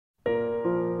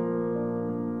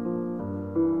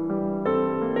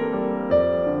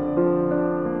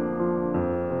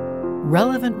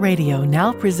Relevant Radio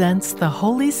now presents the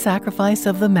Holy Sacrifice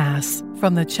of the Mass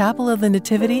from the Chapel of the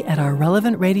Nativity at our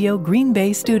Relevant Radio Green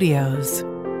Bay studios.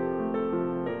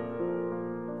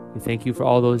 We thank you for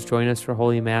all those joining us for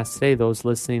Holy Mass today, those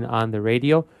listening on the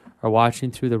radio or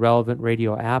watching through the Relevant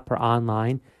Radio app or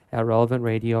online at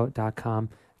relevantradio.com.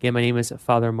 Again, my name is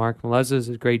Father Mark Meleza. It's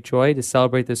a great joy to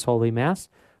celebrate this Holy Mass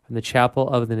from the Chapel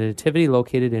of the Nativity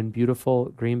located in beautiful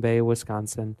Green Bay,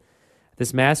 Wisconsin. At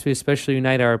this Mass, we especially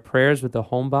unite our prayers with the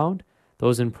homebound,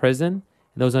 those in prison,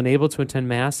 and those unable to attend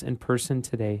Mass in person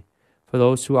today. For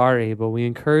those who are able, we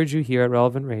encourage you here at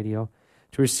Relevant Radio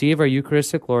to receive our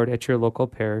Eucharistic Lord at your local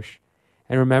parish,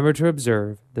 and remember to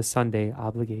observe the Sunday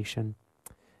obligation.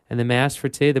 In the Mass for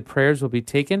today, the prayers will be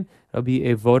taken. It will be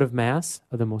a votive Mass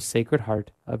of the most Sacred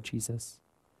Heart of Jesus.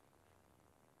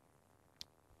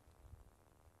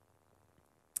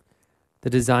 The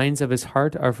designs of his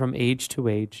heart are from age to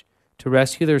age, to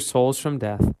rescue their souls from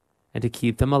death and to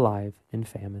keep them alive in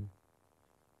famine.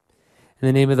 In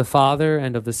the name of the Father,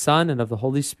 and of the Son, and of the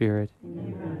Holy Spirit.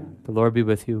 Amen. The Lord be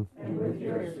with you. And with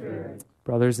your spirit.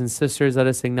 Brothers and sisters, let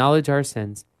us acknowledge our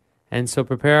sins, and so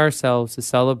prepare ourselves to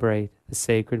celebrate the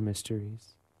sacred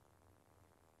mysteries.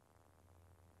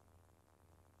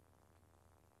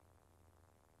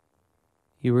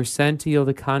 You were sent to heal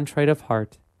the contrite of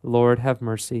heart. Lord, have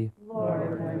mercy. Lord, have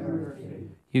mercy.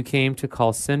 You came to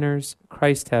call sinners.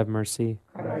 Christ, have mercy.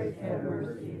 Christ, have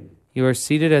mercy. You are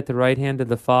seated at the right hand of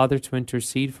the Father to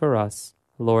intercede for us.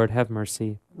 Lord, have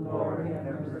mercy. Lord,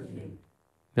 have mercy.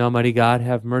 May Almighty God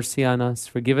have mercy on us,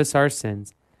 forgive us our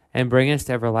sins, and bring us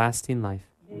to everlasting life.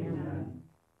 Amen.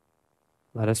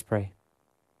 Let us pray.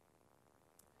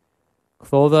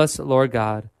 Clothe us, Lord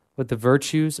God, with the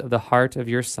virtues of the heart of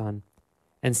your Son,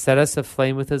 and set us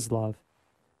aflame with his love,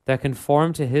 that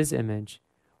conform to his image,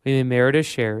 we may merit a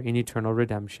share in eternal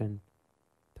redemption.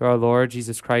 Through our Lord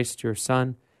Jesus Christ, your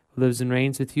Son, who lives and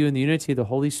reigns with you in the unity of the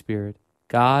Holy Spirit,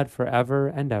 God, forever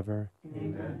and ever.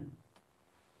 Amen.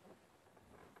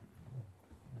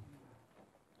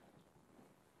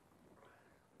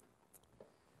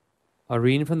 A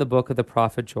reading from the book of the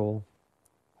prophet Joel.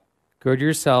 Gird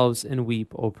yourselves and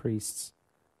weep, O priests.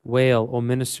 Wail, O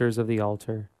ministers of the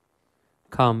altar.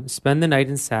 Come, spend the night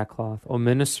in sackcloth, O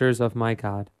ministers of my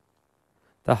God.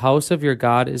 The house of your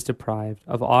God is deprived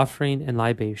of offering and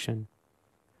libation.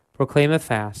 Proclaim a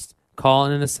fast, call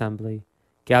in an assembly,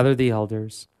 gather the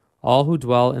elders, all who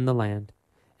dwell in the land,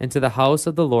 into the house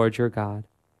of the Lord your God,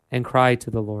 and cry to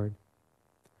the Lord.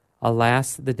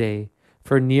 Alas, the day,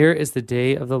 for near is the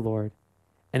day of the Lord,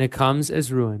 and it comes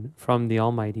as ruin from the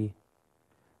Almighty.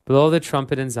 Blow the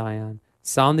trumpet in Zion,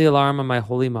 sound the alarm on my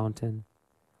holy mountain.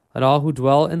 Let all who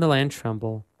dwell in the land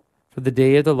tremble, for the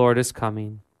day of the Lord is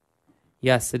coming.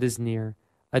 Yes, it is near,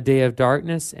 a day of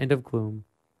darkness and of gloom,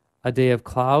 a day of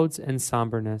clouds and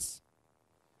somberness.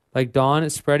 Like dawn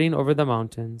spreading over the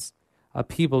mountains, a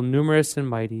people numerous and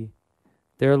mighty.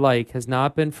 Their like has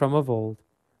not been from of old,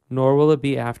 nor will it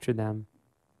be after them,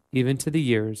 even to the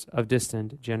years of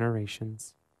distant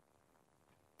generations.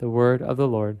 The word of the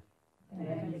Lord.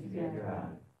 Thanks be to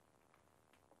God.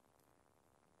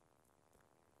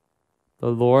 The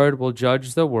Lord will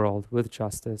judge the world with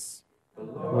justice. The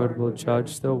Lord will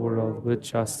judge the world with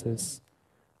justice.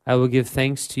 I will give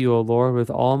thanks to you, O Lord,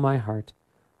 with all my heart.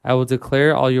 I will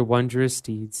declare all your wondrous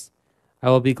deeds. I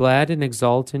will be glad and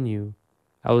exult in you.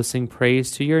 I will sing praise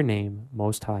to your name,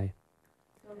 Most High.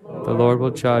 The Lord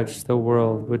will judge the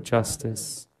world with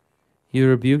justice. You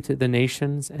rebuked the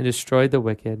nations and destroyed the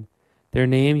wicked. Their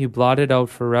name you blotted out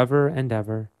forever and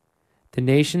ever. The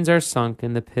nations are sunk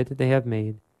in the pit they have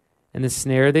made, and the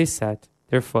snare they set,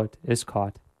 their foot is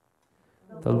caught.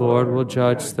 The Lord will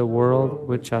judge the world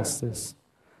with justice.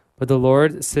 But the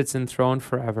Lord sits enthroned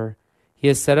forever. He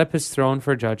has set up his throne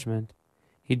for judgment.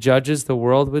 He judges the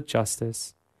world with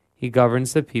justice. He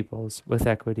governs the peoples with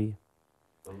equity.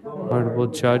 The Lord will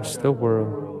judge the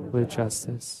world with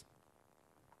justice.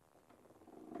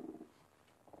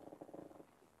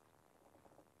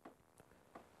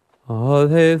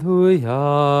 Alleluia,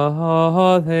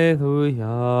 alleluia,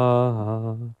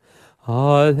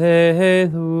 alleluia,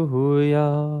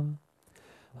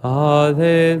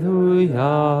 alleluia,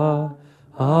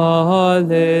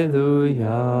 alleluia,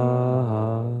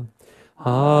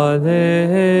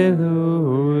 alleluia.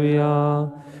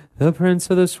 The prince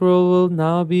of this world will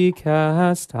now be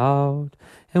cast out,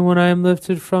 and when I am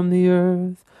lifted from the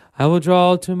earth, I will draw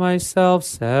all to myself,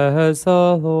 says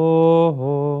the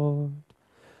Lord.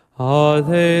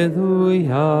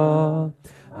 Alleluia,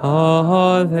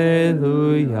 alleluia,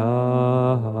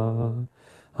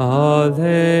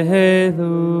 alleluia.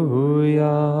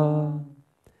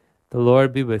 The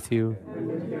Lord be with you. And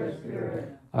with your spirit.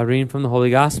 A reading from the Holy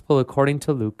Gospel according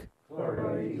to Luke.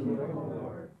 Glory to you, O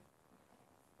Lord.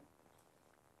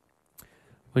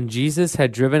 When Jesus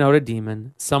had driven out a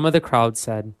demon, some of the crowd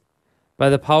said, "By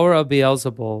the power of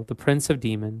Beelzebul, the prince of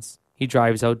demons, he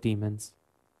drives out demons."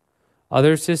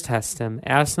 Others, to test him,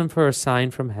 asked him for a sign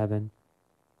from heaven.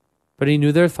 But he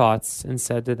knew their thoughts and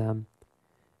said to them,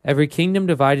 "Every kingdom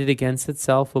divided against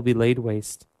itself will be laid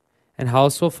waste, and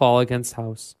house will fall against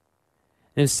house.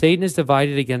 And if Satan is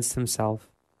divided against himself,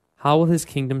 how will his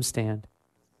kingdom stand?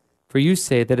 For you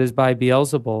say that it is by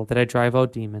Beelzebul that I drive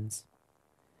out demons.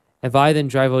 If I then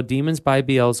drive out demons by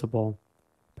Beelzebul,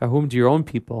 by whom do your own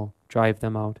people drive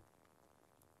them out?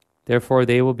 Therefore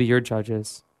they will be your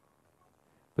judges.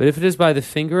 But if it is by the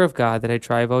finger of God that I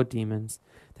drive out demons,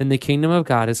 then the kingdom of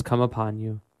God has come upon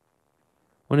you.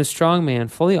 When a strong man,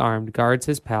 fully armed, guards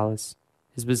his palace,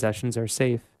 his possessions are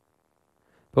safe.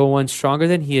 But when one stronger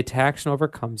than he attacks and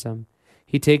overcomes him,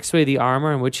 he takes away the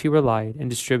armor on which he relied and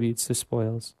distributes the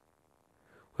spoils.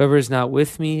 Whoever is not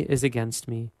with me is against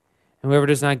me, and whoever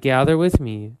does not gather with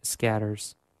me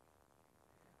scatters.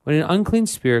 When an unclean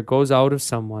spirit goes out of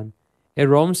someone, it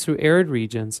roams through arid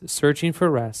regions, searching for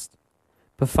rest.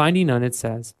 But finding none, it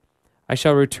says, I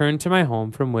shall return to my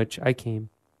home from which I came.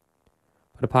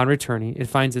 But upon returning, it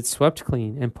finds it swept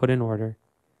clean and put in order.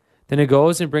 Then it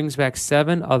goes and brings back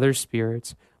 7 other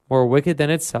spirits, more wicked than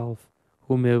itself,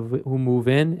 who move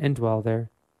in and dwell there.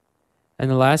 And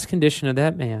the last condition of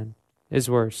that man is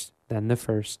worse than the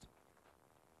first.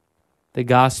 The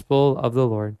Gospel of the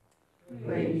Lord.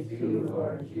 Praise to you,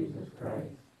 Lord Jesus Christ.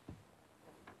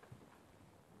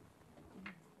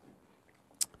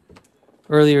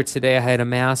 Earlier today, I had a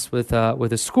mass with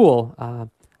a school,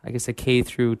 I guess a K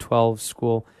through 12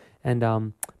 school, and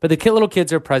but the little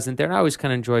kids are present there, and I always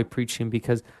kind of enjoy preaching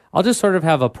because I'll just sort of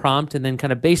have a prompt, and then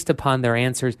kind of based upon their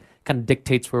answers, kind of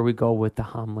dictates where we go with the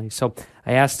homily. So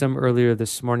I asked them earlier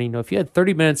this morning, if you had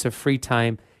 30 minutes of free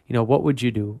time, what would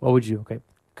you do? What would you? Okay,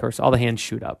 of course, all the hands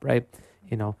shoot up, right?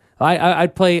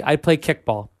 I'd play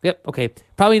kickball. Yep, okay.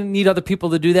 Probably need other people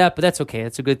to do that, but that's okay.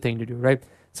 It's a good thing to do, right?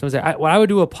 Someone said, I would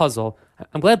do a puzzle.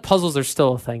 I'm glad puzzles are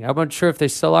still a thing. I'm not sure if they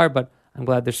still are, but I'm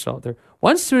glad they're still there.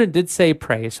 One student did say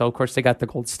pray, so of course they got the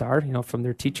gold star, from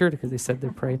their teacher because they said they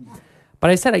pray. But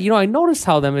I said, I noticed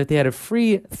how if they had a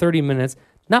free 30 minutes,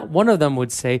 not one of them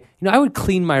would say, I would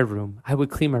clean my room. I would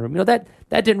clean my room. That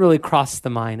didn't really cross the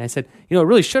mind. I said, it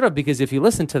really should have, because if you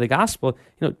listen to the gospel,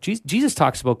 Jesus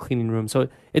talks about cleaning rooms. So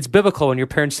it's biblical when your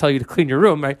parents tell you to clean your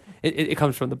room, right? It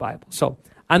comes from the Bible. So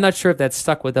I'm not sure if that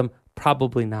stuck with them.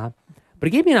 Probably not. But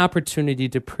it gave me an opportunity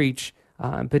to preach,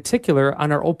 in particular,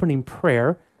 on our opening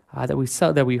prayer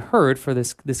that we heard for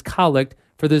this collect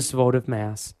for this votive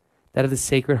mass, that of the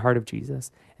Sacred Heart of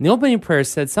Jesus. And the opening prayer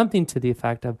said something to the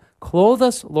effect of, "Clothe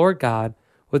us, Lord God,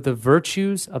 with the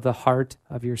virtues of the heart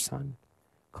of your Son."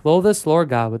 Clothe us, Lord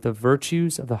God, with the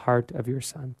virtues of the heart of your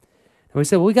Son. And we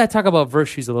said, well, we got to talk about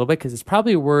virtues a little bit because it's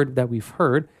probably a word that we've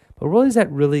heard, but what is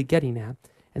that really getting at?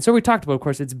 And so we talked about, of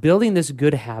course, it's building this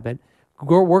good habit,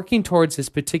 working towards this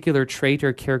particular trait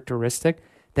or characteristic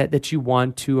that you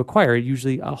want to acquire,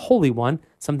 usually a holy one,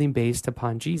 something based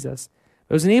upon Jesus.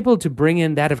 I was able to bring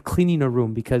in that of cleaning a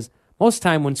room, because most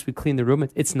time once we clean the room,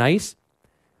 it's nice,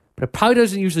 but it probably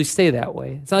doesn't usually stay that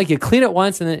way. It's not like you clean it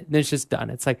once and then it's just done.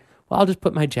 It's like, well, I'll just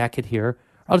put my jacket here, or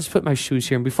I'll just put my shoes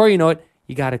here, and before you know it,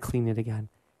 you got to clean it again.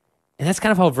 And that's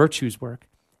kind of how virtues work.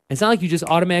 It's not like you just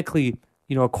automatically,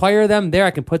 acquire them. There,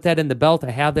 I can put that in the belt.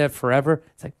 I have that forever.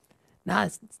 It's like,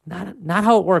 it's not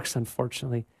how it works,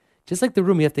 unfortunately. Just like the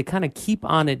room, you have to kind of keep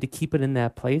on it to keep it in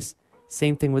that place.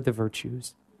 Same thing with the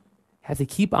virtues. You have to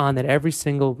keep on that every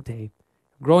single day,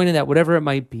 growing in that, whatever it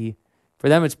might be. For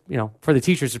them, it's, for the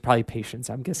teachers, it's probably patience.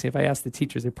 I'm guessing if I ask the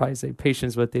teachers, they'd probably say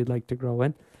patience is what they'd like to grow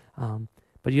in.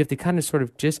 But you have to kind of sort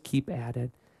of just keep at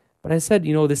it. But I said,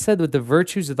 they said with the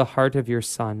virtues of the heart of your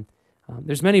Son,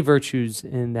 there's many virtues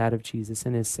in that of Jesus,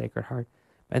 in his Sacred Heart.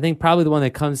 But I think probably the one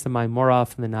that comes to mind more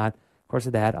often than not, of course,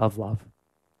 is that of love,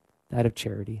 that of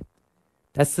charity.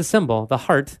 That's the symbol. The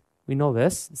heart, we know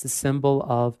this, is a symbol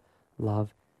of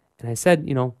love. And I said,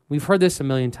 we've heard this a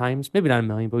million times, maybe not a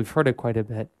million, but we've heard it quite a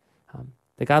bit,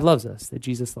 that God loves us, that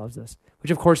Jesus loves us,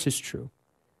 which of course is true.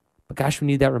 But gosh, we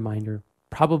need that reminder,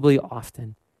 probably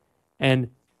often. And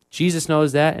Jesus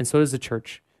knows that, and so does the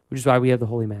church, which is why we have the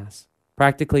Holy Mass,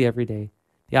 practically every day.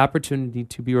 The opportunity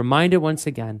to be reminded once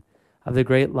again of the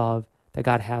great love that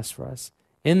God has for us.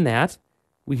 In that,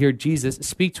 we hear Jesus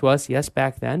speak to us, yes,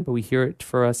 back then, but we hear it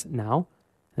for us now.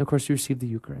 And of course, we receive the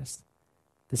Eucharist.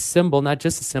 The symbol, not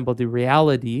just the symbol, the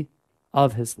reality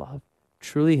of his love.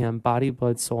 Truly him, body,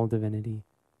 blood, soul, and divinity.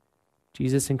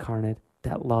 Jesus incarnate,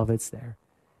 that love, it's there.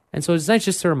 And so tonight's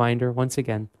just a reminder, once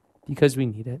again, because we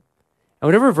need it. And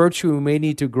whatever virtue we may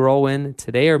need to grow in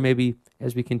today, or maybe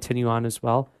as we continue on as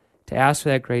well, to ask for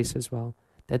that grace as well.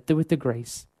 That with the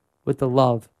grace, with the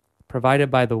love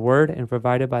provided by the word and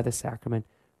provided by the sacrament,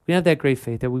 we have that great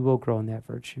faith that we will grow in that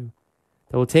virtue.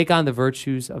 That we'll take on the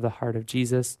virtues of the heart of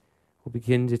Jesus. We'll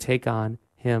begin to take on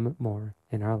him more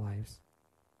in our lives.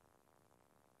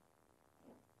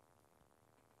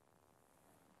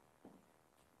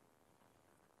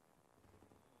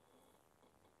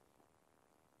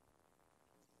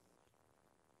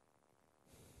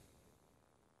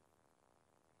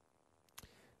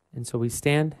 And so we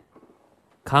stand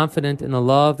confident in the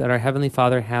love that our Heavenly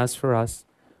Father has for us.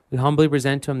 We humbly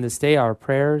present to him this day our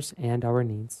prayers and our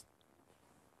needs.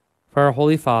 For our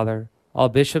Holy Father, all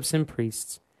bishops and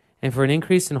priests, and for an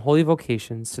increase in holy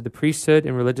vocations to the priesthood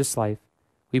and religious life,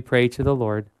 we pray to the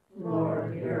Lord.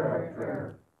 Lord, hear our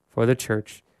prayer. For the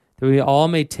Church, that we all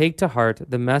may take to heart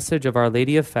the message of Our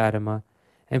Lady of Fatima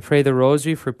and pray the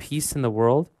rosary for peace in the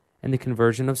world and the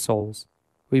conversion of souls,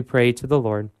 we pray to the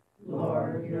Lord.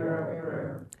 Lord, hear our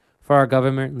prayer. For our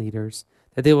government leaders,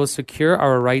 that they will secure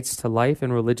our rights to life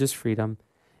and religious freedom,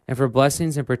 and for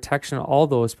blessings and protection of all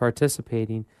those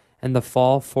participating in the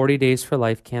Fall 40 Days for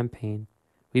Life campaign,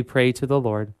 we pray to the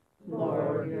Lord.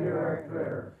 Lord, hear our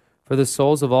prayer. For the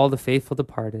souls of all the faithful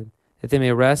departed, that they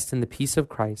may rest in the peace of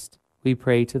Christ, we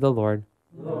pray to the Lord.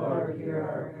 Lord, hear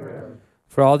our prayer.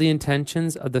 For all the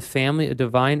intentions of the family of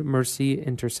Divine Mercy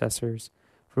intercessors,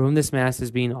 for whom this Mass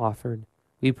is being offered,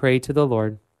 we pray to the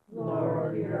Lord.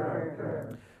 Lord, hear our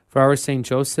prayer. For our St.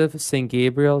 Joseph, St.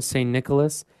 Gabriel, St.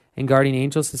 Nicholas, and Guardian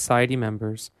Angel Society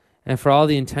members, and for all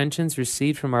the intentions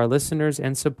received from our listeners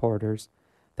and supporters,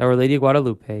 that Our Lady of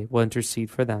Guadalupe will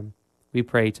intercede for them, we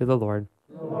pray to the Lord.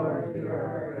 Lord, hear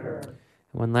our prayer.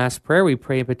 And one last prayer, we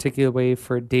pray in particular way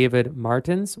for David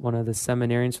Martins, one of the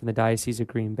seminarians from the Diocese of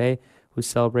Green Bay, who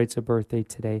celebrates a birthday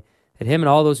today, that him and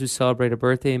all those who celebrate a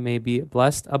birthday may be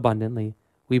blessed abundantly.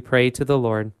 We pray to the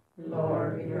Lord.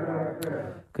 Lord, hear our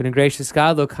prayer. Good and gracious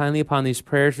God, look kindly upon these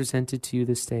prayers presented to you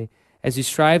this day, as you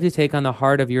strive to take on the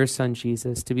heart of your Son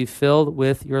Jesus, to be filled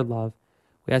with your love.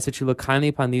 We ask that you look kindly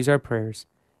upon these our prayers,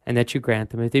 and that you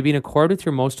grant them. If they be in accord with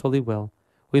your most holy will,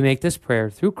 we make this prayer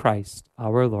through Christ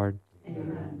our Lord.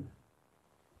 Amen.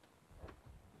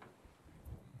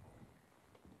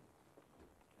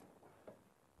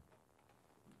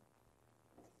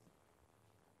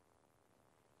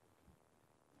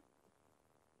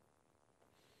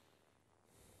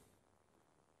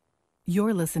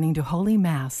 You're listening to Holy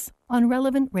Mass on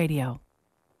Relevant Radio.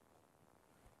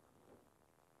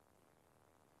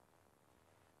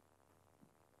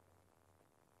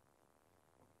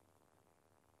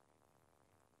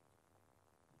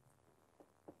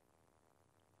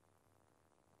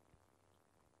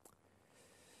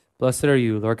 Blessed are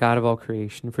you, Lord God of all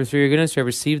creation, for through your goodness you have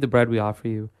received the bread we offer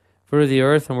you. For the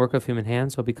earth and work of human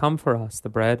hands will become for us the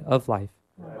bread of life.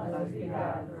 Blessed be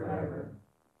God forever.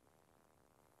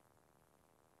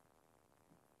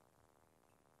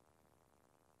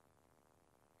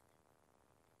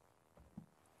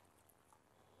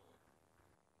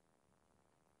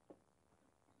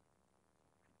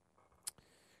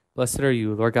 Blessed are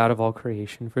you, Lord God of all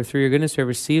creation, for through your goodness you have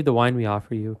received the wine we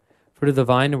offer you. For to the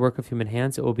vine and work of human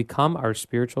hands it will become our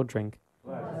spiritual drink.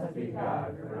 Blessed be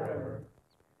God forever.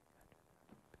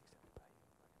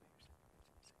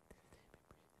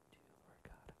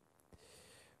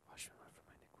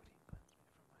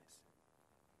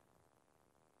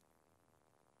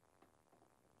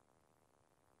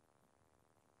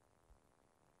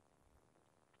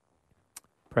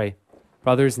 Pray.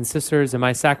 Brothers and sisters, and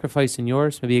my sacrifice and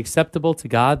yours may be acceptable to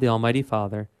God, the Almighty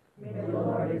Father. May the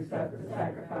Lord accept the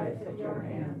sacrifice at your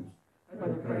hands for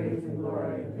the praise and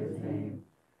glory of his name,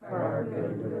 for our good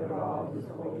and good of all his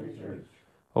holy church.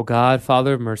 O God,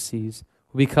 Father of mercies,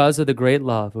 who because of the great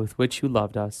love with which you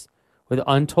loved us, with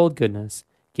untold goodness,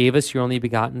 gave us your only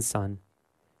begotten Son,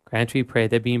 grant, we pray,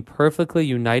 that being perfectly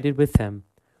united with him,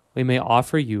 we may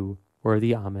offer you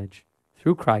worthy homage.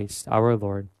 Through Christ our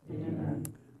Lord. Amen.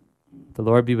 The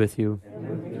Lord be with you.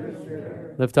 And with your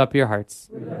spirit, Lift up your hearts.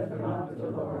 we lift them up to the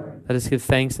Lord. Let us give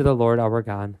thanks to the Lord our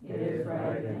God. It is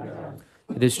right and just.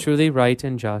 It is truly right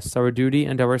and just, our duty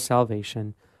and our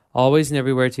salvation, always and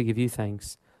everywhere to give you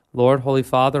thanks, Lord, Holy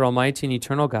Father, Almighty and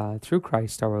eternal God, through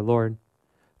Christ our Lord.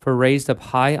 For raised up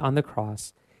high on the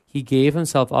cross, he gave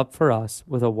himself up for us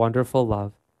with a wonderful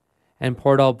love, and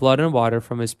poured out blood and water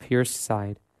from his pierced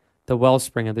side, the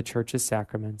wellspring of the Church's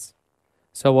sacraments.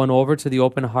 So won over to the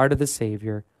open heart of the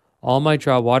Savior, all might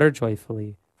draw water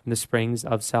joyfully from the springs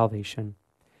of salvation.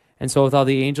 And so with all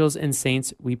the angels and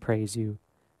saints we praise you,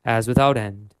 as without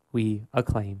end we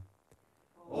acclaim.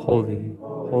 Holy,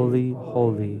 holy,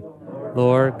 holy,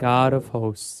 Lord God of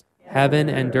hosts, heaven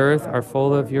and earth are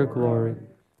full of your glory.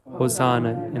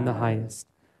 Hosanna in the highest.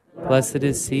 Blessed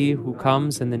is he who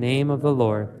comes in the name of the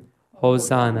Lord.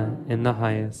 Hosanna in the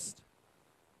highest.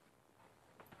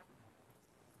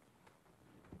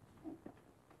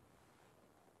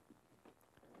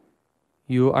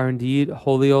 You are indeed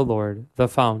holy, O Lord, the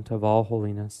fount of all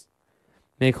holiness.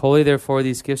 Make holy, therefore,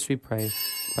 these gifts, we pray,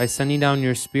 by sending down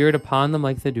your Spirit upon them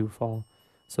like the dewfall,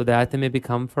 so that they may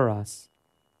become for us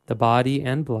the body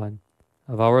and blood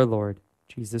of our Lord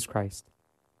Jesus Christ.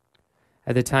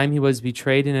 At the time he was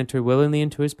betrayed and entered willingly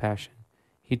into his passion,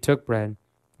 he took bread,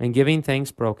 and giving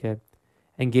thanks broke it,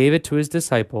 and gave it to his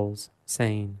disciples,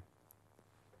 saying,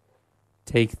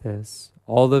 Take this,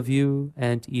 all of you,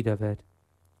 and eat of it,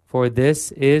 for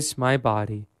this is my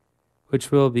body,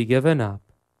 which will be given up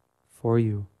for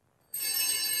you.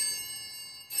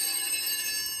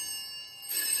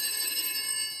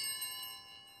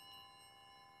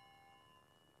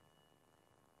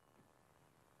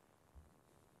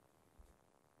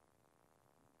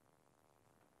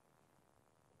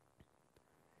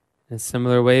 In a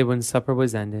similar way, when supper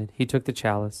was ended, he took the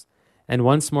chalice, and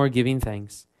once more giving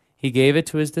thanks, he gave it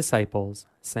to his disciples,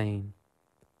 saying,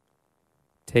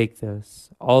 Take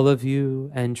this, all of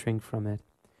you, and drink from it,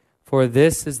 for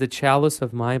this is the chalice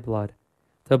of my blood,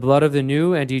 the blood of the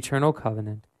new and eternal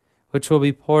covenant, which will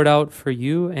be poured out for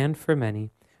you and for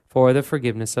many for the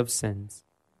forgiveness of sins.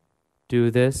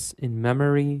 Do this in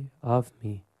memory of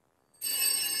me.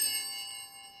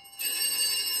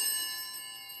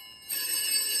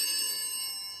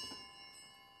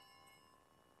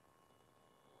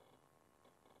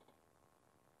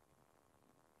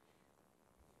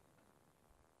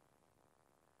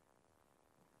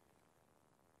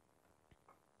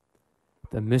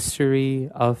 The mystery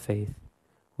of faith.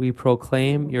 We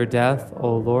proclaim your death,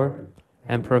 O Lord,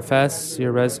 and profess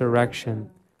your resurrection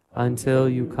until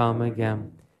you come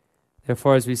again.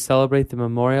 Therefore, as we celebrate the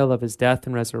memorial of his death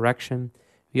and resurrection,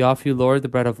 we offer you, Lord, the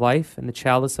bread of life and the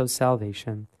chalice of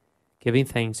salvation, giving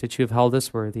thanks that you have held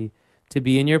us worthy to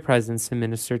be in your presence and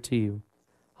minister to you.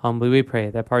 Humbly we pray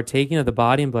that, partaking of the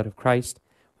body and blood of Christ,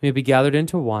 we may be gathered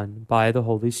into one by the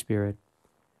Holy Spirit.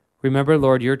 Remember,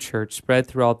 Lord, your church spread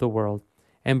throughout the world,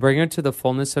 and bring her to the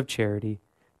fullness of charity,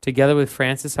 together with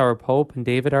Francis our Pope and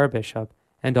David our Bishop,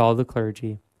 and all the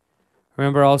clergy.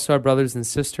 Remember also our brothers and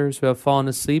sisters who have fallen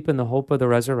asleep in the hope of the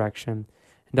resurrection,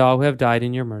 and all who have died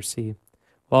in your mercy.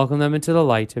 Welcome them into the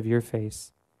light of your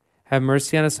face. Have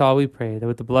mercy on us all, we pray, that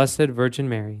with the Blessed Virgin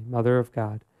Mary, Mother of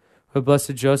God, with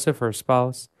blessed Joseph, her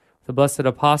spouse, with the blessed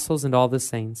apostles and all the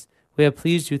saints, we have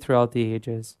pleased you throughout the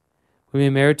ages. We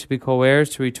may merit to be co-heirs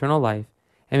to eternal life,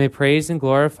 and may praise and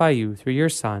glorify you through your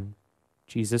Son,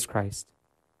 Jesus Christ.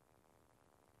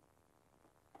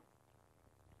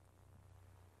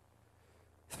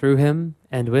 Through him,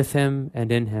 and with him,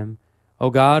 and in him, O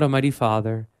God, Almighty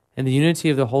Father, in the unity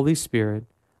of the Holy Spirit,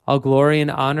 all glory and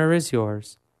honor is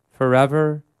yours,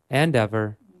 forever and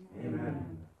ever. Amen.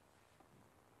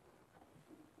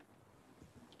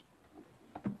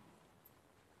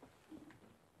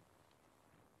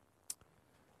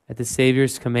 At the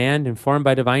Savior's command, informed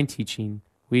by divine teaching,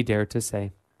 we dare to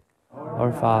say,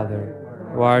 Our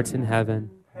Father, who art in heaven,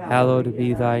 hallowed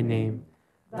be thy name.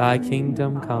 Thy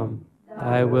kingdom come,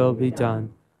 thy will be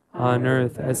done, on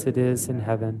earth as it is in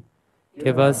heaven.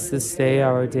 Give us this day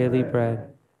our daily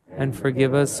bread, and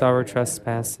forgive us our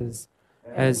trespasses,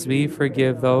 as we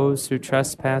forgive those who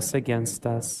trespass against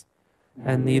us.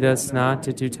 And lead us not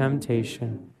into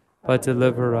temptation, but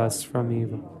deliver us from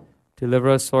evil.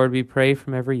 Deliver us, Lord, we pray,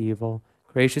 from every evil.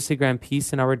 Graciously grant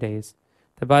peace in our days,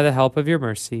 that by the help of your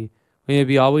mercy we may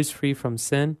be always free from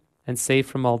sin and safe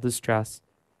from all distress,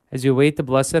 as you await the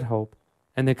blessed hope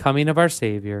and the coming of our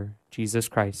Savior, Jesus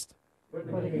Christ.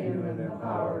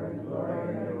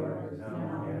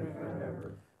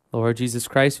 Lord Jesus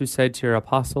Christ, who said to your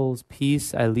apostles,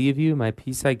 Peace I leave you, my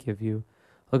peace I give you,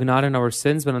 look not on our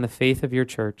sins, but on the faith of your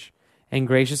church, and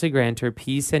graciously grant her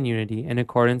peace and unity in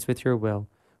accordance with your will,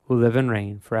 who live and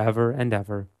reign forever and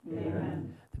ever.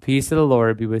 Amen. The peace of the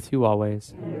Lord be with you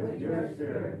always. And with your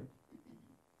spirit.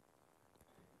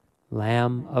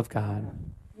 Lamb of God.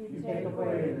 You take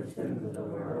away the sins of the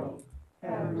world.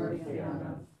 Have mercy on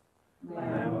us.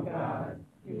 Lamb of God,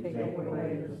 you take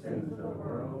away the sins of the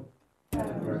world.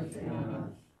 Have mercy on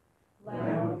us.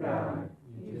 Lamb of God,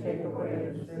 you take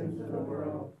away the sins of the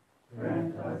world.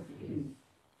 Grant us peace.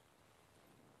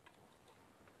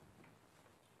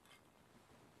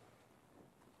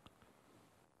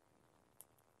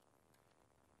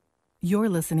 You're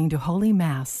listening to Holy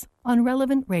Mass on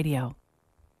Relevant Radio.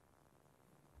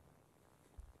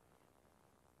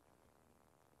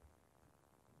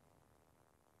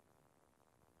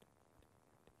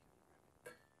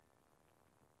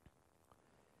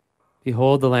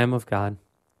 Behold the Lamb of God.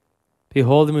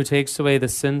 Behold him who takes away the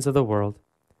sins of the world.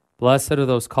 Blessed are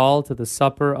those called to the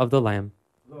supper of the Lamb.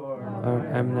 Lord,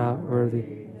 I am not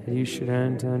worthy that you should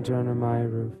enter under my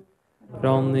roof, but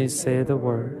only say the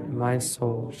word, and my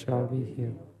soul shall be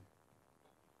healed.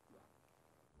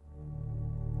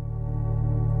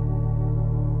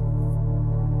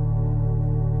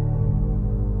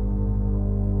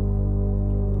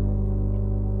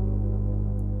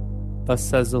 Thus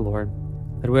says the Lord,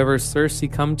 that whoever is thirsty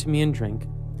come to me and drink.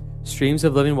 Streams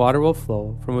of living water will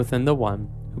flow from within the one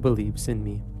who believes in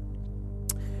me.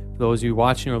 For those of you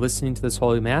watching or listening to this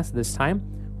Holy Mass at this time,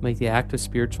 make the act of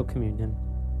spiritual communion.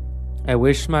 I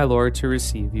wish, my Lord, to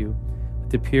receive you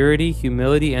with the purity,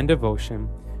 humility, and devotion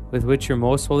with which your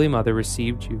most holy Mother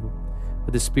received you,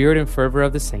 with the spirit and fervor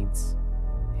of the saints.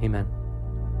 Amen.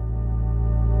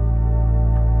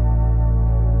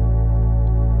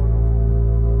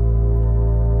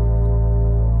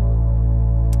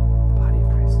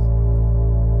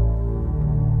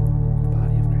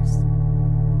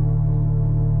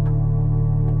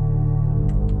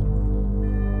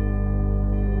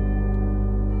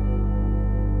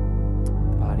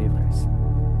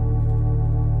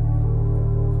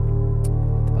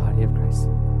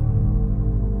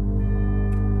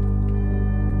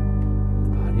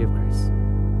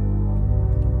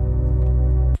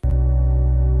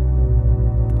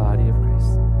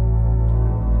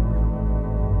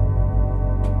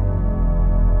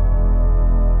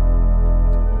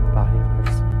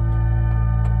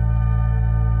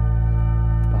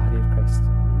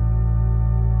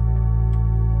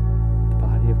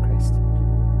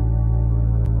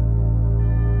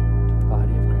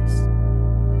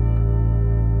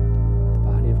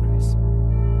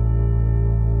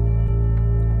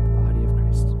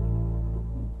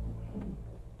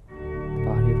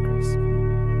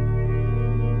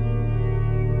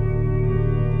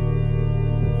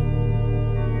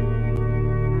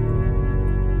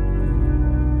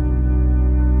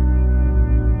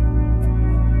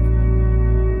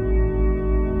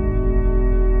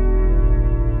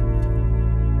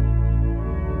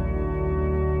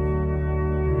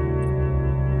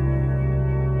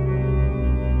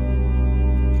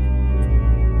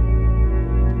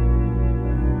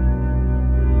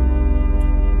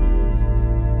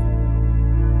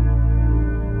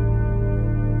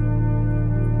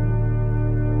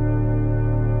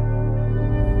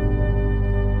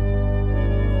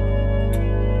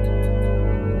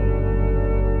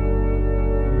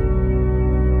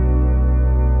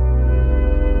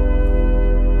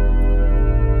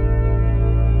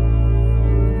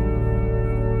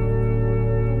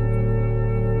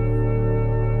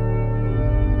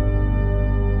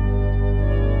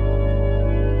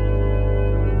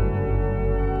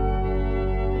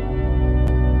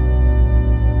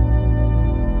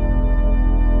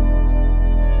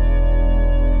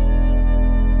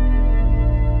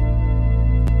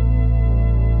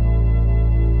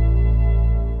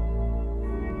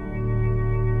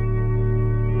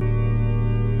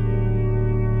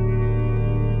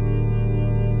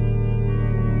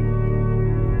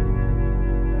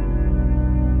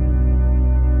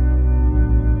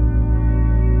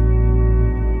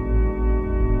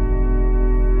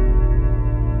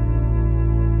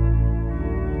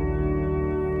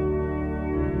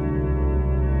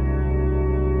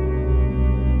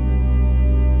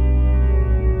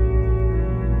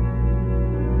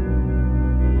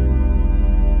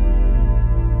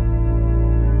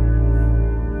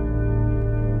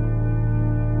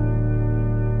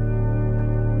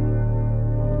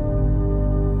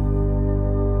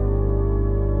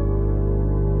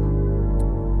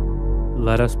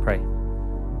 Let us pray.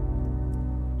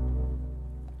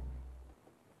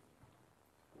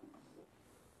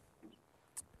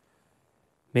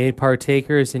 Made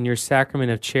partakers in your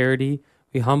sacrament of charity,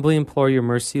 we humbly implore your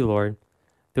mercy, Lord,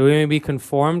 that we may be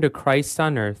conformed to Christ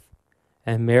on earth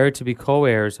and merit to be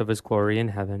co-heirs of his glory in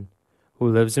heaven, who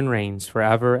lives and reigns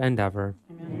forever and ever.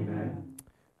 Amen.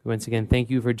 Once again, thank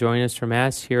you for joining us for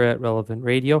Mass here at Relevant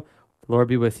Radio. The Lord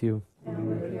be with you. And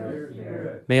with your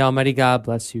spirit. May Almighty God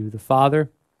bless you, the Father,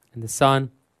 and the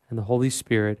Son, and the Holy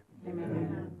Spirit.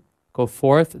 Amen. Go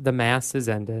forth, the Mass is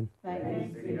ended.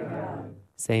 Thanks be to God.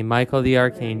 Saint Michael the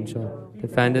Archangel,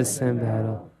 defend us in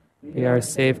battle. Be our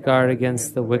safeguard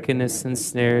against the wickedness and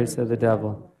snares of the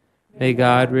devil. May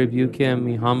God rebuke him,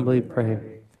 we humbly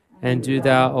pray. And do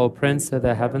thou, O Prince of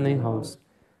the heavenly host,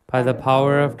 by the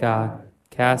power of God,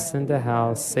 cast into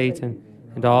hell Satan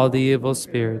and all the evil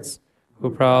spirits who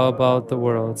prowl about the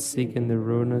world, seeking the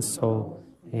ruin of soul.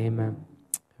 Amen.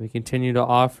 We continue to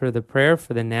offer the prayer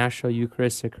for the National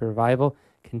Eucharistic Revival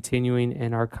continuing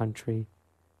in our country.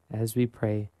 As we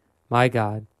pray, my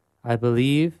God, I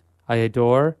believe, I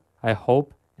adore, I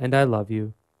hope, and I love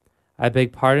you. I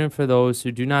beg pardon for those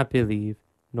who do not believe,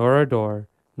 nor adore,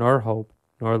 nor hope,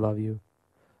 nor love you.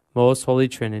 Most Holy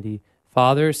Trinity,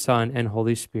 Father, Son, and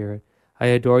Holy Spirit, I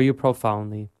adore you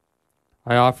profoundly.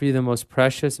 I offer you the most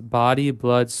precious body,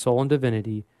 blood, soul, and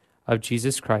divinity of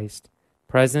Jesus Christ,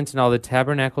 present in all the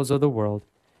tabernacles of the world,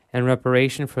 and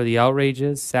reparation for the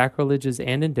outrages, sacrileges,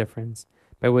 and indifference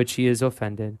by which he is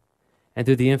offended. And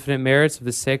through the infinite merits of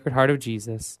the Sacred Heart of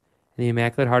Jesus and the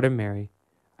Immaculate Heart of Mary,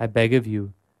 I beg of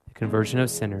you the conversion of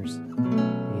sinners.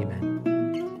 Amen.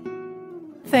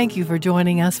 Thank you for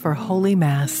joining us for Holy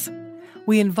Mass.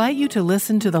 We invite you to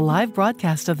listen to the live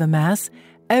broadcast of the Mass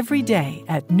every day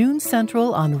at noon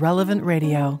Central on Relevant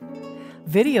Radio.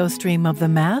 Video stream of the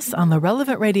Mass on the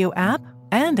Relevant Radio app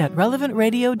and at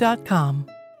relevantradio.com.